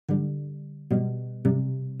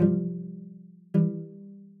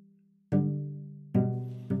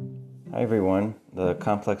Hi everyone, the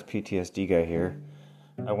complex PTSD guy here.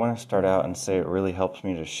 I want to start out and say it really helps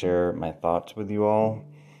me to share my thoughts with you all.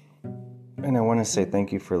 And I want to say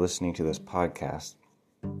thank you for listening to this podcast.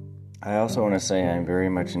 I also want to say I'm very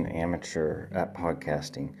much an amateur at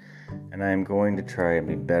podcasting, and I am going to try and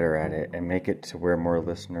be better at it and make it to where more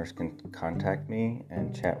listeners can contact me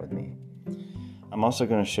and chat with me. I'm also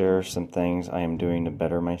going to share some things I am doing to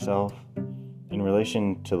better myself in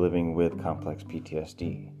relation to living with complex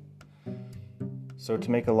PTSD. So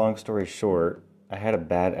to make a long story short, I had a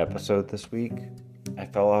bad episode this week. I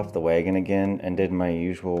fell off the wagon again and did my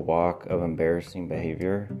usual walk of embarrassing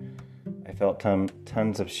behavior. I felt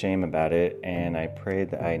tons of shame about it, and I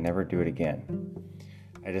prayed that I never do it again.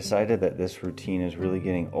 I decided that this routine is really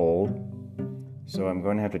getting old, so I'm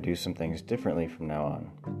going to have to do some things differently from now on,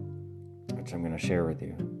 which I'm going to share with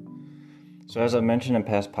you. So as I mentioned in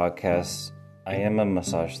past podcasts, I am a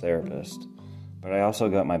massage therapist. But I also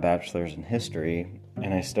got my bachelor's in history,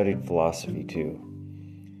 and I studied philosophy too.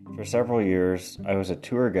 For several years, I was a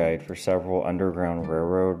tour guide for several Underground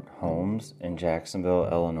Railroad homes in Jacksonville,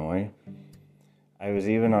 Illinois. I was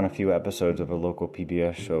even on a few episodes of a local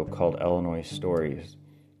PBS show called Illinois Stories,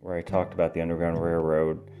 where I talked about the Underground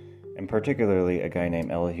Railroad, and particularly a guy named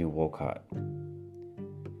Elihu Wolcott.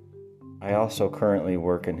 I also currently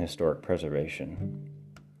work in historic preservation,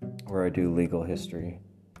 where I do legal history.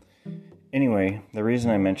 Anyway, the reason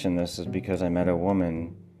I mention this is because I met a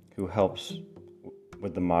woman who helps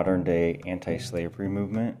with the modern day anti-slavery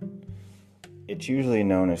movement. It's usually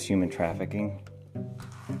known as human trafficking.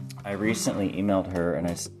 I recently emailed her and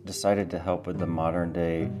I decided to help with the modern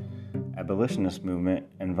day abolitionist movement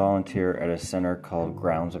and volunteer at a center called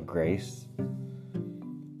Grounds of Grace.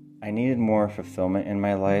 I needed more fulfillment in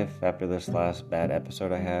my life after this last bad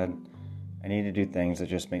episode I had. I need to do things that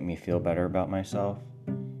just make me feel better about myself.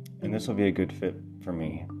 And this will be a good fit for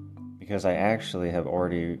me because I actually have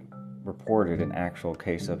already reported an actual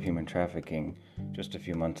case of human trafficking just a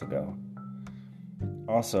few months ago.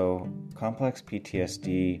 Also, complex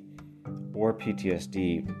PTSD or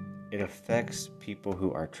PTSD, it affects people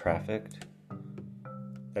who are trafficked.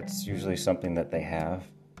 That's usually something that they have.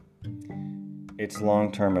 It's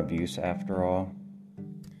long-term abuse after all.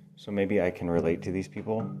 So maybe I can relate to these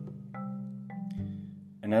people.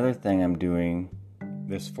 Another thing I'm doing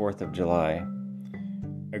this 4th of July,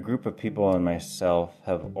 a group of people and myself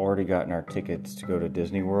have already gotten our tickets to go to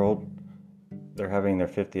Disney World. They're having their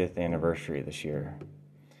 50th anniversary this year.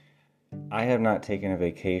 I have not taken a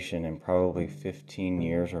vacation in probably 15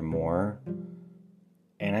 years or more,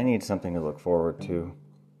 and I need something to look forward to.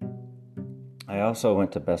 I also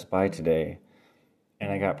went to Best Buy today,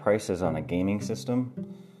 and I got prices on a gaming system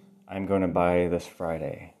I'm going to buy this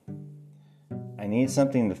Friday. I need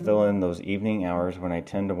something to fill in those evening hours when I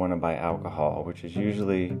tend to want to buy alcohol, which is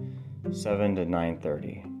usually 7 to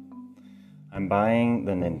 9:30. I'm buying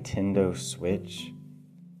the Nintendo Switch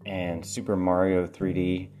and Super Mario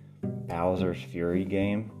 3D Bowser's Fury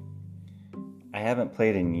game. I haven't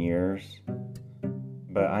played in years,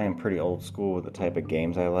 but I am pretty old school with the type of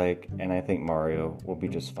games I like, and I think Mario will be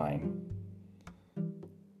just fine.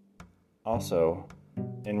 Also,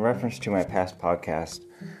 in reference to my past podcast,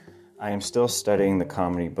 I am still studying the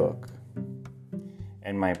comedy book,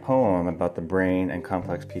 and my poem about the brain and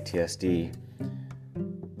complex PTSD,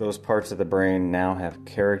 those parts of the brain now have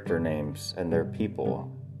character names and they're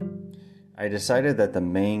people. I decided that the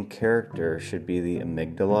main character should be the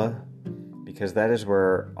amygdala, because that is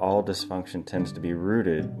where all dysfunction tends to be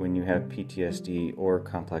rooted when you have PTSD or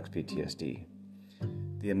complex PTSD.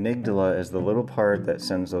 The amygdala is the little part that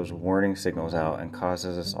sends those warning signals out and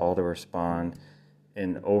causes us all to respond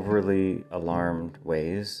in overly alarmed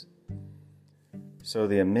ways. So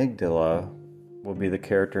the amygdala will be the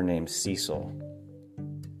character named Cecil.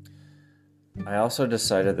 I also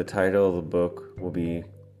decided the title of the book will be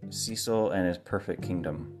Cecil and His Perfect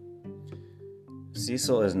Kingdom.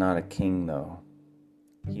 Cecil is not a king though.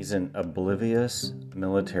 He's an oblivious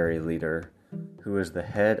military leader who is the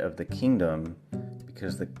head of the kingdom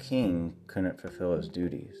because the king couldn't fulfill his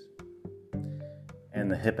duties. And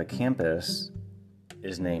the hippocampus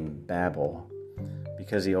is named Babel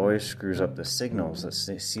because he always screws up the signals that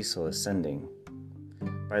Cecil is sending.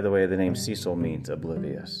 By the way, the name Cecil means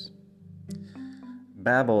oblivious.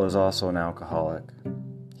 Babel is also an alcoholic.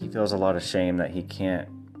 He feels a lot of shame that he can't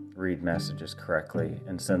read messages correctly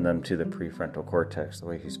and send them to the prefrontal cortex the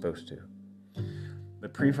way he's supposed to. The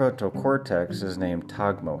prefrontal cortex is named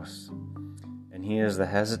Tagmos, and he is the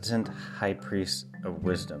hesitant high priest of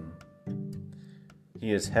wisdom.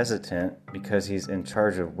 He is hesitant because he's in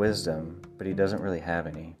charge of wisdom, but he doesn't really have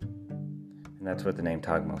any. And that's what the name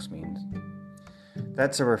Tagmos means.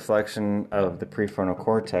 That's a reflection of the prefrontal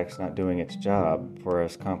cortex not doing its job for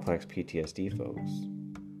us complex PTSD folks.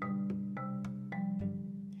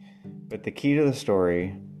 But the key to the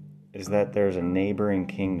story is that there's a neighboring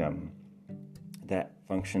kingdom that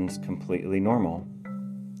functions completely normal.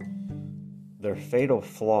 Their fatal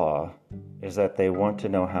flaw is that they want to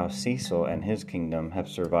know how Cecil and his kingdom have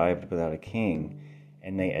survived without a king,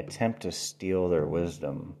 and they attempt to steal their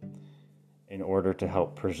wisdom in order to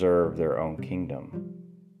help preserve their own kingdom.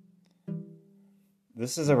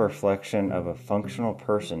 This is a reflection of a functional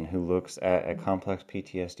person who looks at a complex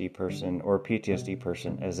PTSD person or PTSD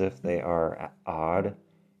person as if they are odd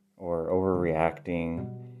or overreacting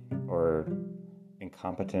or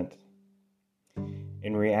incompetent.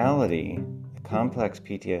 In reality, the complex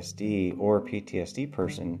PTSD or PTSD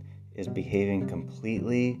person is behaving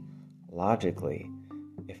completely logically,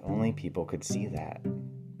 if only people could see that.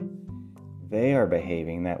 They are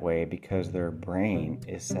behaving that way because their brain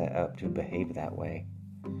is set up to behave that way.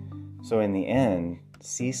 So in the end,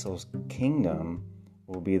 Cecil's kingdom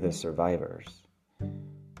will be the survivors.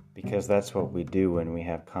 Because that's what we do when we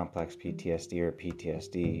have complex PTSD or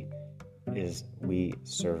PTSD, is we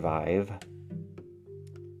survive.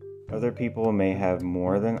 Other people may have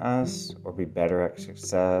more than us or be better at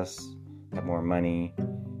success, have more money,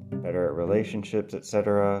 better at relationships,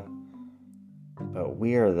 etc. But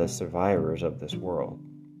we are the survivors of this world.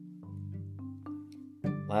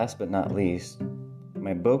 Last but not least,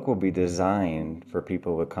 my book will be designed for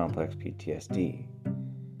people with complex PTSD.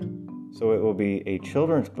 So it will be a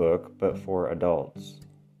children's book, but for adults.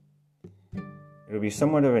 It'll be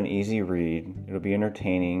somewhat of an easy read. It'll be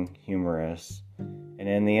entertaining, humorous, and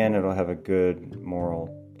in the end, it'll have a good moral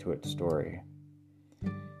to its story.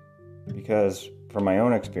 Because from my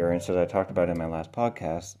own experience, as I talked about in my last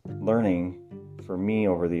podcast, learning for me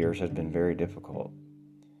over the years has been very difficult.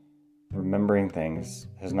 Remembering things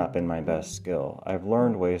has not been my best skill. I've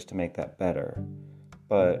learned ways to make that better,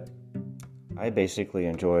 but I basically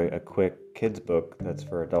enjoy a quick kids book that's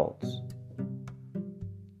for adults.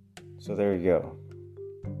 So there you go.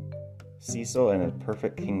 Cecil and his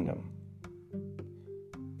perfect kingdom.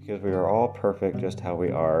 Because we are all perfect just how we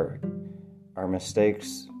are. Our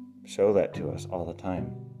mistakes show that to us all the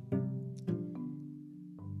time.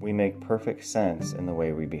 We make perfect sense in the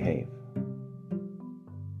way we behave.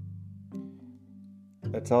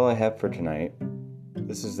 That's all I have for tonight.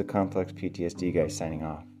 This is the Complex PTSD guy signing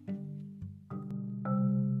off.